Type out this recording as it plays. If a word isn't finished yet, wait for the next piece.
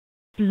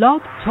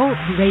Blog Talk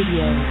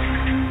Radio.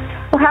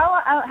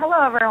 Well,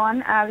 hello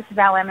everyone. This is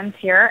Val Emmons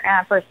here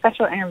for a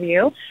special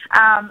interview.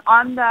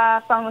 On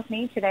the phone with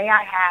me today,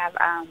 I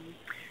have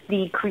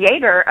the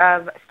creator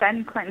of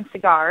Sen Clinton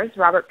Cigars,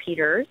 Robert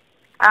Peters.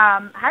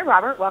 Hi,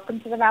 Robert. Welcome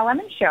to the Val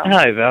Emmons Show.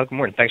 Hi, Val. Good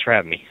morning. Thanks for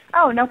having me.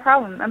 Oh, no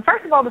problem.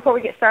 First of all, before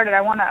we get started,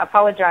 I want to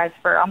apologize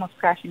for almost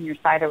crashing your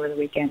site over the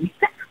weekend,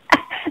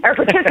 or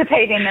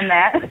participating in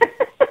that.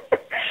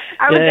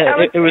 I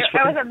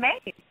was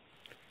amazed.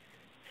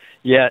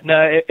 Yeah,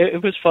 no,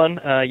 it was fun.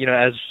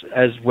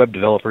 As web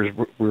developers,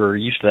 we're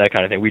used to that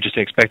kind of thing. We just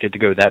didn't expect it to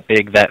go that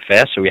big, that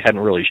fast. So we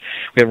haven't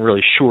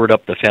really shored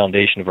up the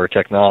foundation of our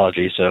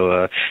technology.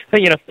 So,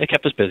 it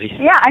kept us busy.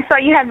 Yeah, I saw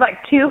you had like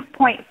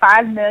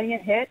 2.5 million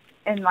hits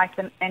in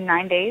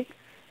 9 days.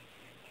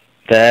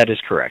 That is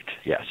correct.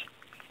 Yes.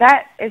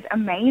 That is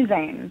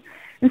amazing.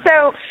 And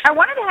so I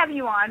wanted to have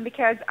you on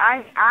because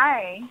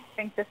I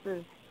think this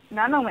is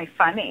not only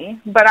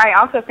funny, but I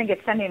also think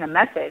it's sending a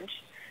message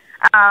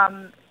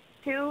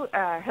to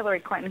Hillary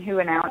Clinton, who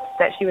announced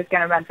that she was going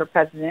to run for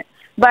president.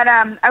 But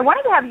I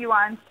wanted to have you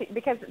on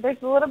because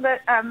there's a little bit,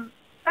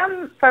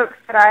 some folks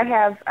that I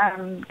have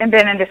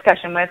been in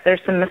discussion with, there's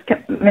some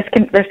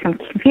there's some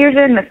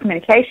confusion,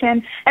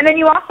 miscommunication, and then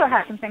you also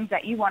have some things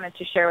that you wanted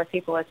to share with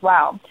people as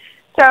well.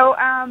 So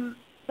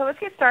let's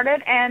get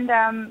started,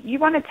 and you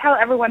want to tell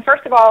everyone,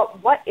 first of all,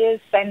 what is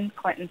Sen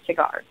Clinton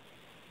Cigars?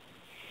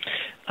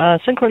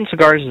 Sen Clinton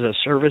Cigars is a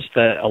service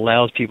that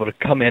allows people to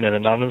come in and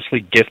anonymously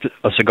gift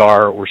a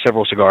cigar or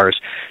several cigars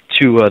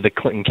to the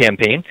Clinton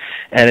campaign,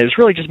 and it was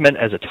really just meant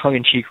as a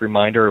tongue-in-cheek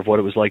reminder of what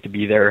it was like to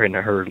be there in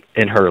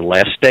her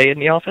last day in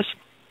the office.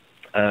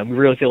 We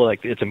really feel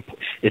like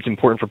it's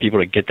important for people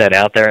to get that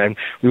out there, and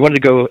we wanted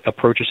to go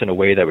approach this in a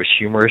way that was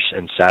humorous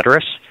and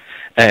satirous,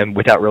 and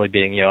without really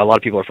being, a lot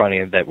of people are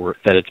finding that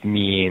it's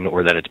mean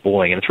or that it's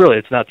bullying, and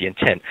it's not the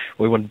intent.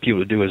 What we wanted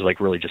people to do is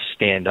really just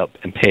stand up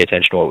and pay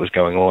attention to what was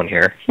going on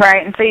here.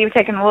 Right, and so you've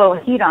taken a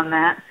little heat on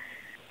that.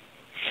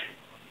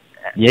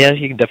 Yeah,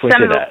 you can definitely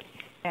say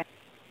that.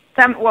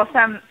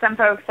 Some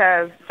folks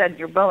have said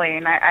you're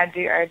bullying. I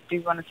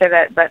do want to say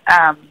that, but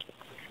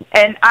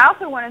and I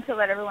also wanted to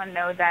let everyone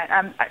know that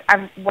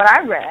what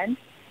I read,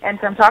 and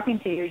from talking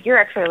to you, you're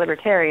actually a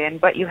libertarian,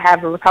 but you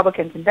have the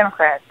Republicans and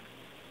Democrats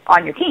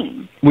on your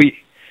team.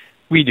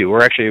 We do.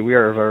 We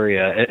are a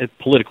very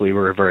politically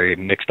we're a very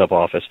mixed up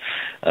office,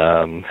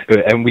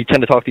 and we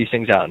tend to talk these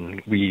things out, and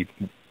we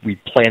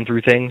plan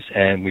through things,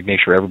 and we make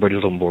sure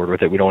everybody's on board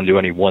with it. We don't do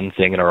any one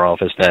thing in our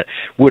office that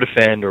would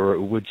offend or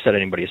would set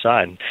anybody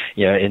aside. And,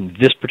 in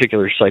this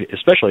particular site,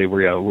 especially,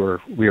 we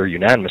are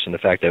unanimous in the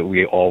fact that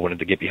we all wanted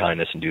to get behind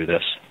this and do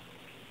this.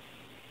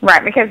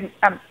 Right, because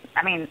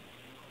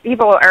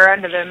people are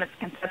under the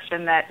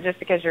misconception that just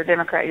because you're a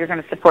Democrat, you're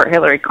going to support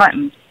Hillary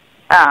Clinton.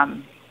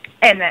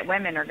 And that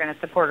women are going to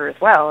support her as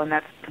well, and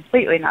that's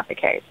completely not the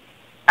case.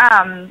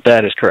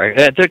 That is correct.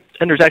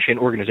 And there's actually an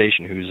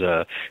organization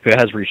who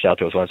has reached out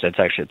to us once.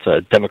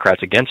 It's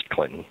Democrats Against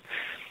Clinton.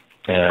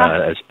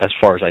 As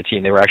far as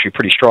and they were actually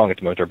pretty strong at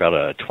the moment. They're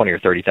about 20 or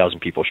 30,000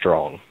 people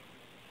strong.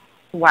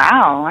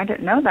 Wow, I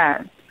didn't know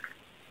that.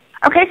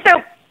 Okay,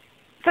 so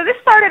this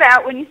started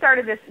out when you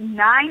started this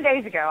 9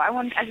 days ago.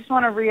 I just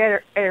want to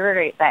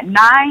reiterate that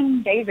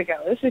 9 days ago.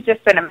 This has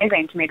just been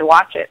amazing to me to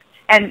watch it.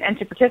 And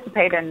to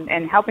participate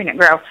in helping it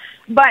grow.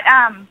 But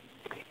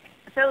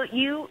so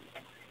you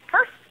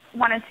first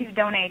wanted to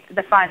donate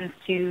the funds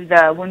to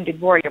the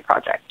Wounded Warrior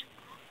Project.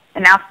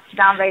 And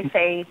now they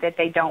say that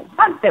they don't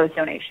want those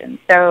donations.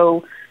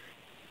 So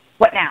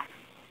what now?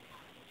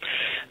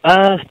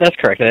 That's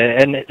correct,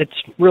 and it's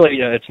really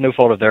it's no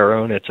fault of their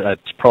own. It's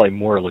probably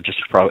more a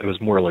logistics problem. It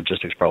was more a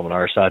logistics problem on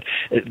our side.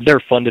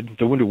 They're funded.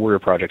 The Wounded Warrior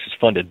Project is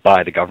funded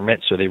by the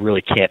government, so they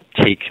really can't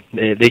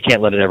they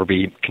can't let it ever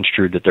be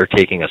construed that they're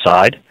taking a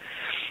side.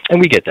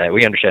 And we get that.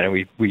 We understand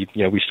it.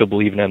 We still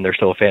believe in them. They're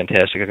still a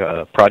fantastic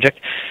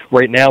project.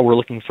 Right now, we're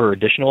looking for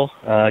additional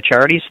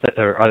charities that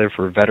are either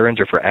for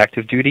veterans or for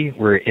active duty.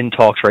 We're in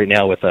talks right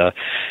now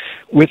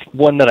with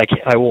one that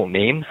I won't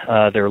name.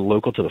 They're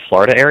local to the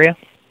Florida area.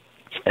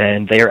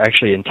 And they are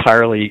actually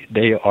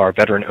they are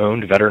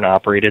veteran-owned,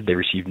 veteran-operated. They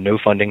receive no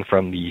funding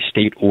from the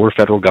state or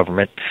federal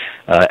government.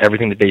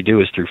 Everything that they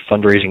do is through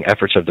fundraising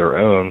efforts of their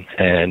own.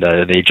 And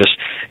they just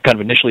kind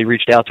of initially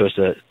reached out to us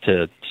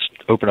to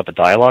open up a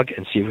dialogue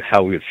and see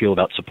how we would feel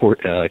about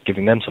support,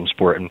 giving them some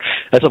support. And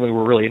that's something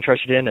we're really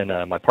interested in,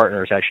 and my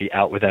partner is actually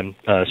out with them,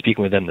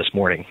 speaking with them this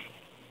morning.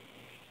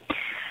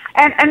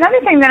 And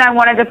another thing that I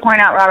wanted to point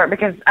out, Robert,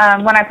 because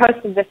when I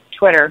posted this to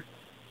Twitter,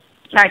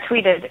 I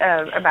tweeted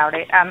about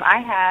it.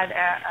 I had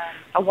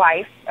a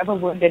wife of a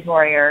wounded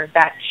warrior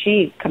that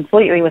she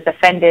completely was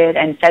offended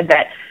and said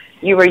that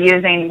you were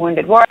using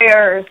wounded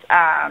warriors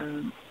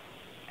and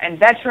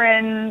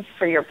veterans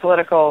for your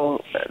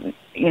political,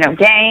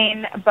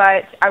 gain.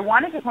 But I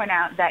wanted to point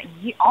out that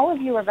all of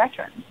you are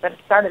veterans that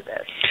started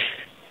this.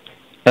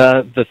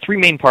 The three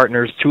main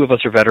partners, two of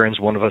us are veterans,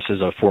 one of us is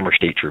a former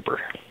state trooper.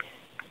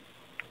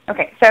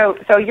 Okay, so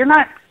you're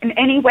not in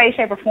any way,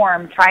 shape, or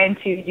form trying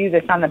to do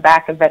this on the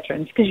back of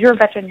veterans because you're a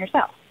veteran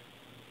yourself.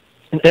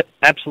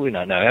 Absolutely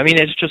not. No, I mean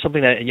it's just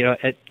something that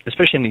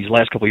especially in these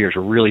last couple of years,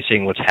 we're really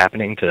seeing what's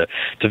happening to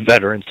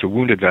veterans, to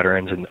wounded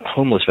veterans, and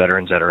homeless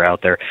veterans that are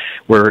out there,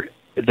 where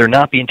they're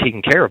not being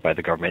taken care of by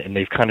the government, and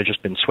they've kind of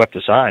just been swept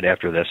aside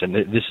after this. And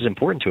this is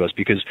important to us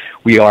because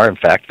we are, in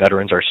fact,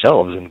 veterans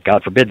ourselves, and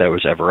God forbid that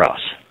was ever us.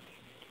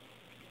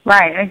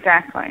 Right,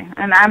 exactly.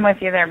 And I'm with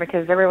you there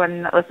because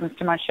everyone that listens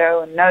to my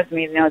show and knows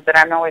me knows that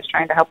I'm always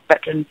trying to help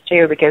veterans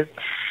too, because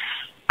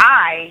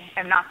I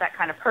am not that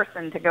kind of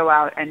person to go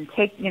out and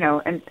take,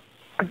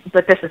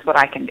 but this is what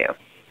I can do.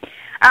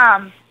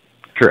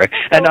 Correct.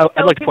 And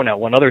I'd like to point out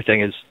one other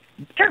thing is,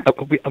 sure.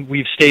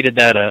 We've stated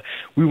that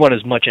we want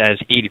as much as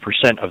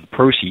 80% of the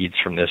proceeds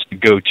from this to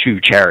go to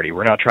charity.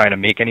 We're not trying to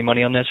make any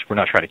money on this. We're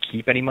not trying to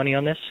keep any money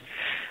on this.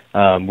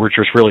 We're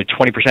just really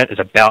 20% is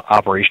about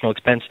operational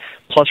expense,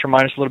 plus or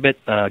minus a little bit.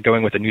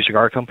 Going with a new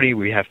cigar company,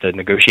 we have to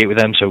negotiate with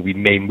them, so we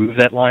may move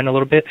that line a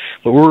little bit.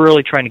 But we're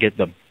really trying to get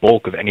the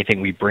bulk of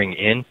anything we bring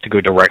in to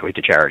go directly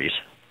to charities.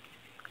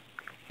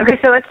 Okay,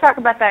 so let's talk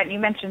about that. You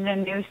mentioned a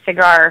new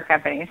cigar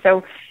company.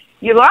 So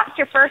you lost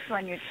your first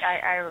one,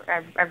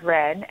 I've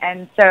read,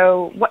 and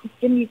so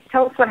can you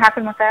tell us what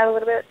happened with that a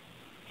little bit?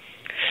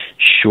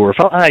 Sure.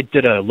 I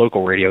did a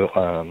local radio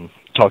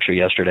talk show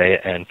yesterday,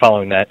 and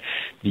following that,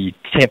 the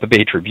Tampa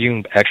Bay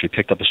Tribune actually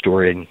picked up a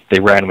story, and they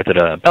ran with it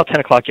about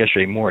 10 o'clock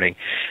yesterday morning.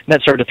 And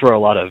that started to throw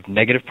a lot of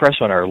negative press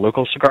on our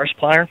local cigar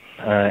supplier,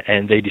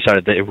 and they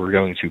decided that they were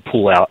going to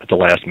pull out at the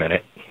last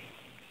minute.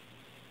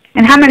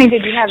 And how many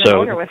did you have in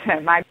order with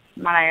him, might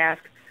I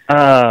ask?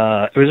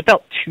 It was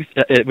about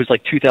it was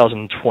like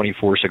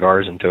 2,024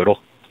 cigars in total.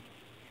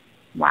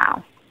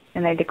 Wow.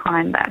 And they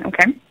declined that,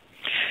 okay.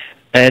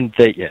 And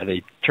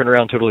they turned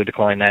around, totally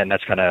declined that, and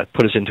that's kind of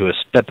put us into a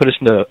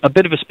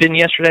bit of a spin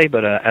yesterday.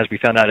 But as we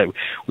found out,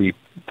 we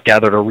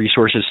gathered our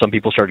resources. Some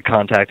people started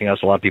contacting us.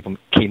 A lot of people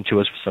came to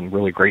us with some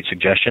really great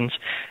suggestions.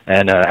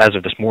 And as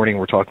of this morning,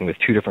 we're talking with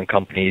 2 different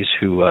companies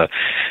who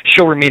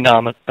shall remain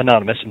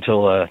anonymous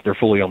until they're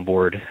fully on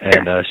board,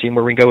 and seeing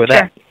where we can go with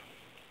that.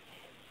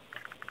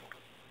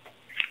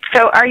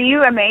 So, are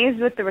you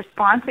amazed with the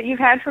response that you've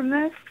had from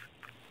this?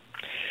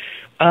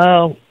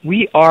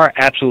 We are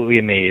absolutely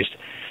amazed.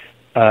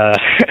 As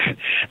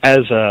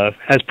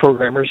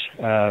programmers,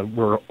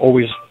 we're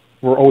always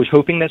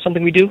hoping that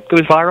something we do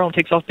goes viral and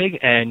takes off big,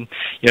 and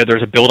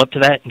there's a build up to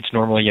that. It's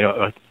normally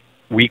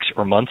weeks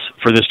or months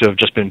for this to have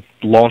just been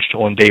launched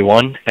on day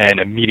one and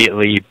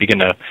immediately begin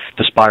to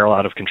spiral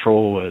out of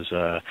control.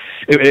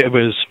 It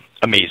was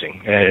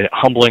amazing,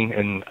 humbling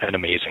and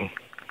amazing.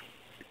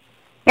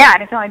 Yeah,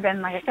 and it's only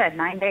been, like I said,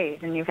 9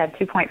 days, and you've had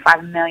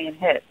 2.5 million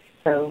hits,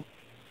 so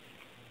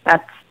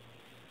that's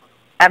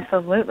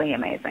absolutely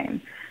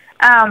amazing.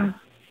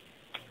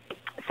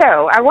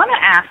 So I want to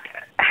ask,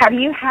 have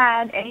you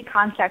had any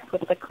contact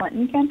with the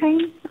Clinton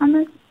campaign on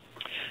this?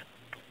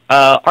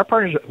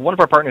 One of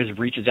our partners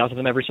reaches out to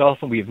them every so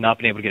often. We have not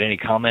been able to get any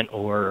comment,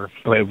 or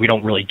we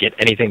don't really get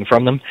anything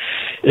from them.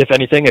 If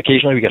anything,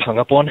 occasionally we get hung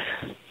up on.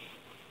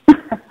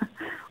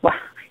 Well,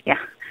 yeah.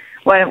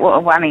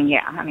 Well, I mean,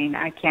 yeah. I mean,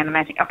 I can't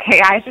imagine.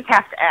 Okay, I just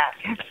have to ask.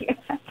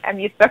 Have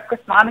you spoke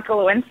with Monica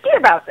Lewinsky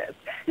about this?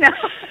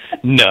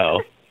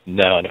 No.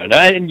 No. And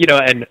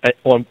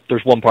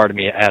there's one part of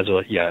me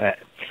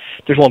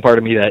there's one part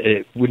of me that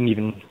it wouldn't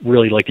even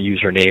really like to use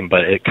her name,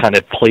 but it kind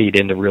of played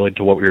into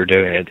what we were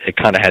doing. It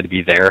kind of had to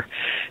be there.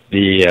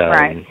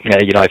 Right.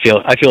 I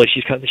feel like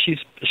she's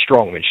a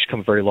strong woman. She's come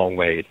a very long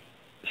way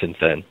since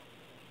then.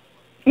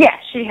 Yeah,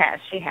 she has.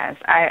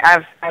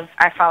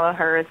 I follow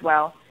her as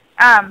well.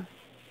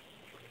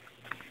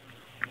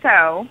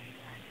 So,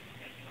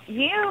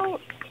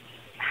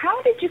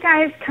 how did you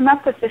guys come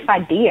up with this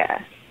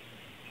idea?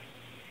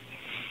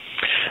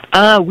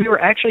 We were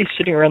actually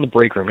sitting around the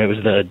break room. It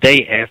was the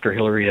day after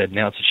Hillary had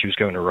announced that she was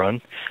going to run,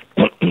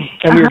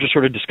 and we were just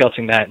sort of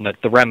discussing that and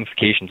the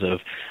ramifications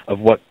of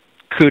what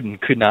could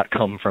and could not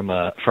come from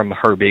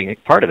her being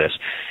part of this.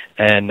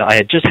 And I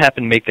had just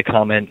happened to make the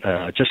comment,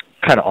 just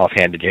kind of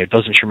offhanded.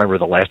 Doesn't she remember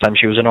the last time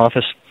she was in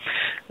office?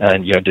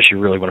 And does she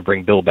really want to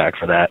bring Bill back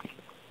for that?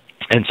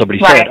 And somebody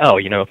said, "Oh,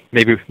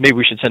 maybe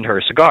we should send her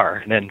a cigar."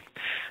 And then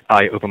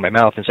I opened my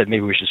mouth and said,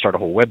 maybe we should start a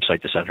whole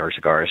website to send her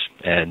cigars.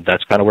 And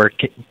that's kind of where it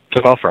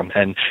took off from.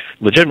 And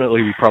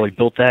legitimately, we probably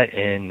built that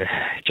in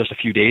just a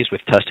few days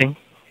with testing.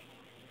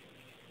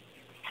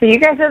 So you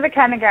guys are the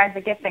kind of guys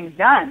that get things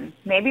done.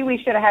 Maybe we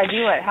should have had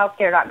you at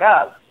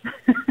healthcare.gov.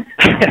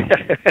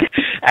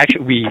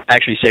 We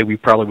actually say we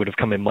probably would have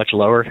come in much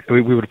lower.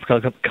 We would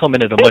have come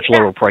in at a much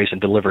lower price and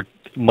delivered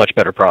much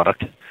better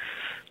product.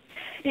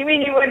 You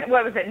mean you wouldn't,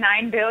 what was it,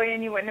 $9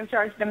 billion? You wouldn't have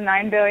charged them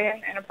 $9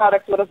 billion and a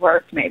product would have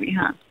worked maybe,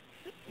 huh?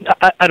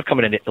 I'd have come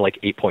in at like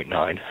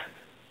 8.9.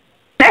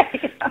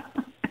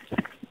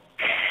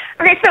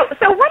 Okay, so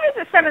what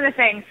are some of the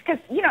things,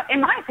 because, in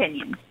my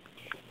opinion,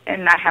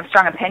 and I have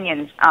strong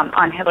opinions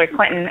on Hillary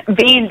Clinton,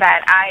 being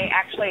that I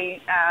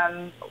actually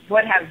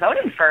would have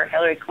voted for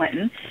Hillary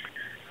Clinton,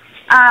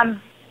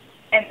 and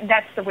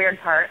that's the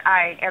weird part.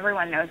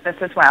 Everyone knows this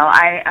as well.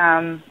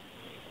 I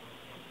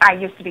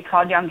used to be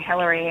called Young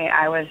Hillary.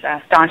 I was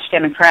a staunch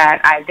Democrat.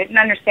 I didn't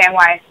understand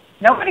why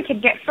nobody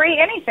could get free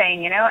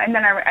anything, And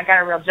then I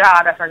got a real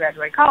job after I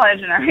graduated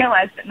college, and I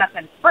realized that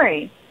nothing's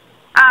free.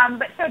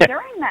 But so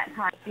during that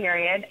time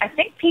period, I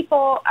think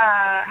people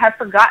have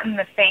forgotten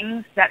the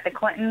things that the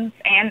Clintons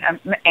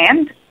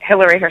and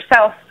Hillary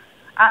herself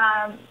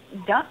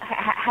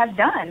have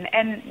done.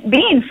 And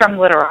being from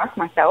Little Rock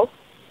myself,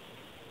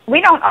 we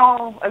don't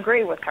all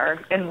agree with her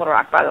in Little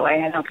Rock. By the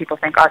way, I know people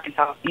think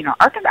Arkansas.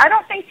 Arkansas. I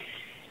don't think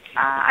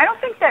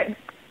that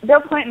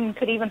Bill Clinton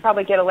could even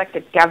probably get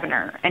elected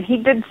governor, and he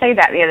did say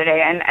that the other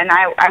day, and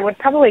I would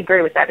probably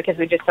agree with that because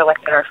we just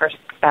elected our first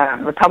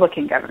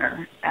Republican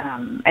governor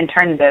and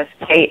turned the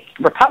state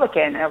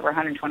Republican in over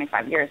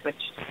 125 years, which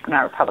I'm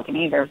not Republican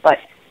either. But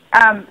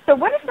so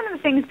what are some of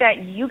the things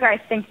that you guys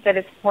think that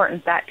it's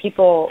important that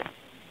people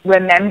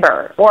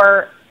remember,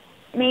 or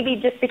maybe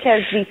just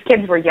because these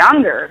kids were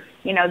younger,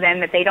 then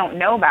that they don't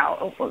know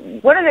about?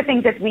 What are the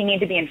things that we need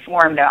to be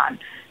informed on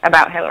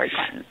about Hillary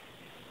Clinton?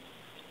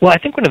 Well, I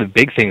think one of the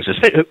big things,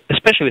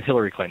 especially with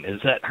Hillary Clinton,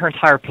 is that her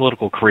entire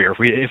political career.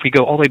 If we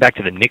go all the way back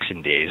to the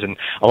Nixon days, and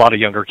a lot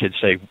of younger kids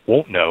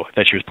won't know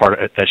that she was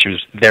that she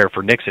was there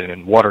for Nixon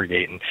and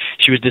Watergate, and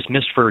she was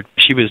dismissed for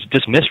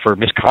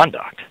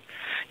misconduct.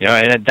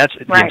 And that's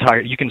right. The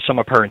entire. You can sum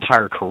up her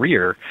entire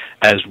career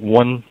as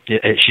one.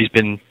 She's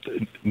been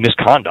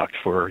misconduct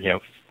for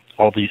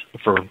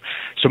for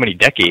so many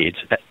decades.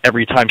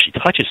 Every time she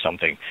touches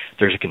something,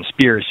 there's a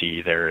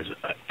conspiracy, there's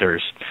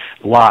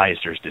lies,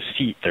 there's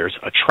deceit, there's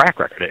a track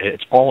record.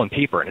 It's all in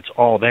paper and it's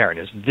all there. And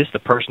is this the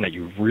person that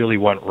you really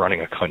want running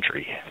a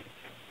country?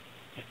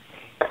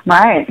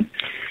 Right.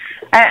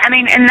 I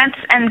mean,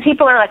 and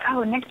people are like,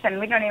 oh, Nixon,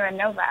 we don't even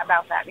know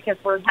about that because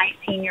we're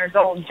 19 years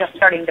old just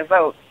starting to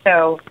vote.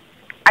 So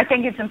I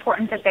think it's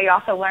important that they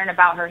also learn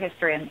about her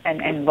history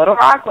in Little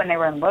Rock, when they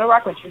were in Little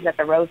Rock, when she was at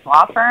the Rose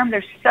Law Firm.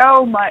 There's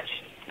so much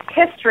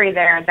history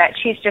there that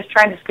she's just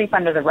trying to sweep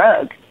under the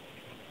rug.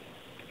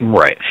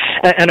 Right.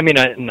 And I mean,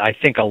 I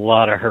think a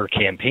lot of her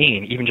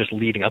campaign, even just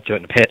leading up to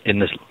it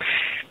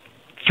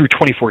through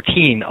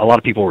 2014, a lot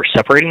of people were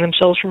separating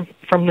themselves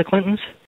from the Clintons.